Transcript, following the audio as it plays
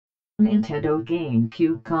Nintendo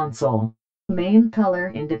Gamecube console. Main color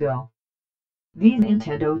indigo. The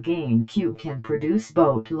Nintendo Gamecube can produce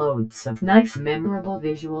boatloads of nice memorable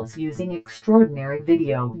visuals using extraordinary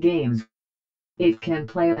video games. It can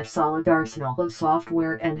play a solid arsenal of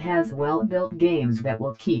software and has well-built games that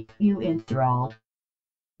will keep you enthralled.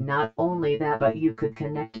 Not only that, but you could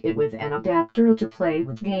connect it with an adapter to play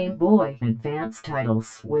with Game Boy Advance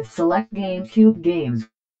titles with select GameCube games,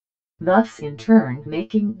 thus in turn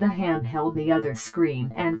making the handheld the other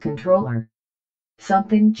screen and controller.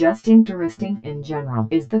 Something just interesting in general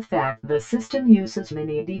is the fact the system uses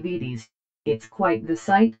mini DVDs. It's quite the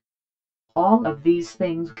sight. All of these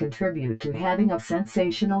things contribute to having a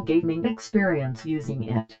sensational gaming experience using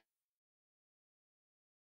it.